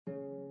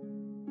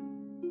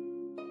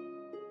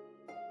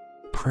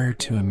prayer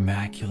to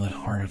Immaculate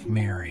Heart of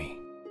Mary.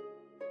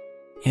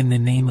 In the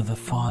name of the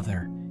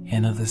Father,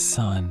 and of the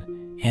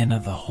Son, and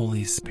of the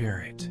Holy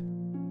Spirit.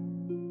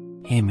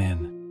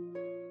 Amen.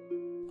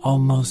 O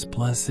most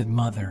blessed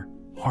Mother,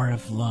 heart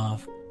of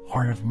love,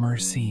 heart of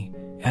mercy,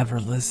 ever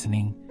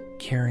listening,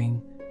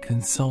 caring,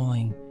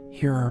 consoling,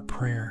 hear our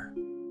prayer.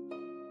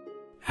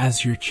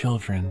 As your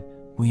children,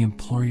 we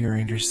implore your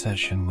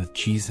intercession with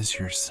Jesus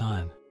your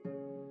Son.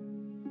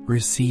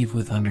 Receive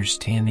with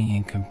understanding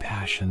and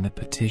compassion the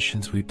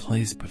petitions we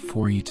place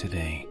before you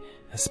today,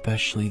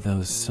 especially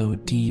those so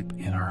deep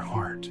in our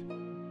heart.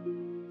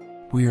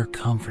 We are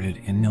comforted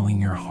in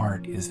knowing your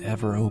heart is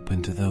ever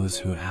open to those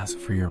who ask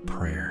for your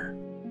prayer.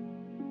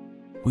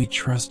 We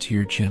trust to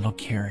your gentle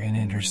care and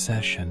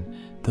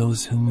intercession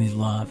those whom we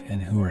love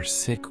and who are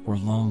sick or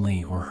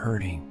lonely or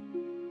hurting.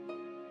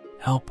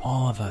 Help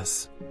all of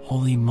us,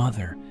 Holy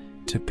Mother,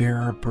 to bear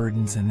our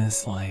burdens in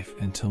this life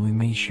until we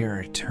may share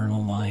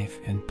eternal life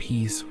and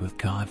peace with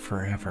God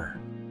forever.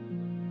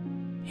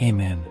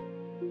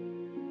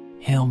 Amen.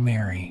 Hail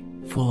Mary,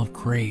 full of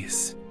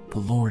grace, the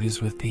Lord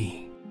is with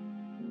thee.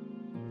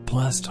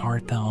 Blessed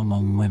art thou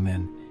among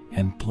women,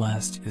 and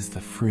blessed is the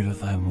fruit of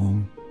thy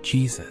womb,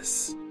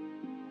 Jesus.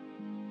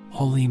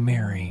 Holy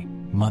Mary,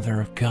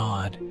 Mother of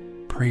God,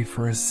 pray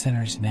for us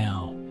sinners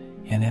now,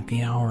 and at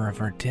the hour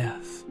of our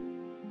death.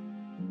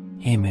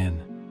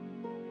 Amen.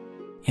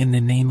 In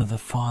the name of the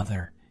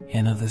Father,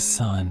 and of the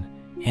Son,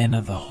 and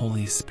of the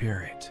Holy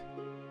Spirit.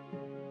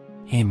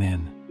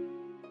 Amen.